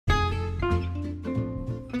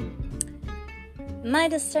my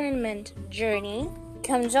discernment journey.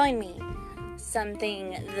 Come join me.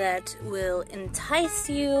 Something that will entice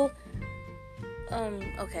you.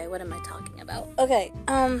 Okay, what am I talking about? Okay,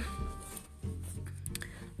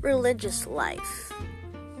 religious life,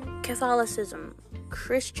 Catholicism,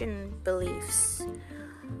 Christian beliefs,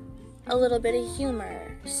 a little bit of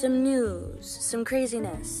humor, some news, some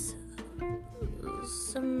craziness,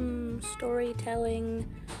 some storytelling,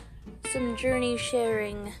 some journey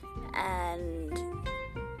sharing, and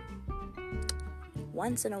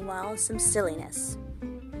once in a while, some silliness.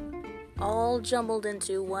 All jumbled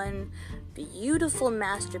into one beautiful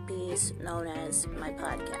masterpiece known as my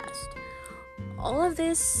podcast. All of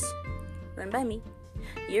this run by me,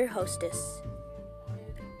 your hostess,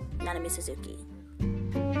 Nanami Suzuki.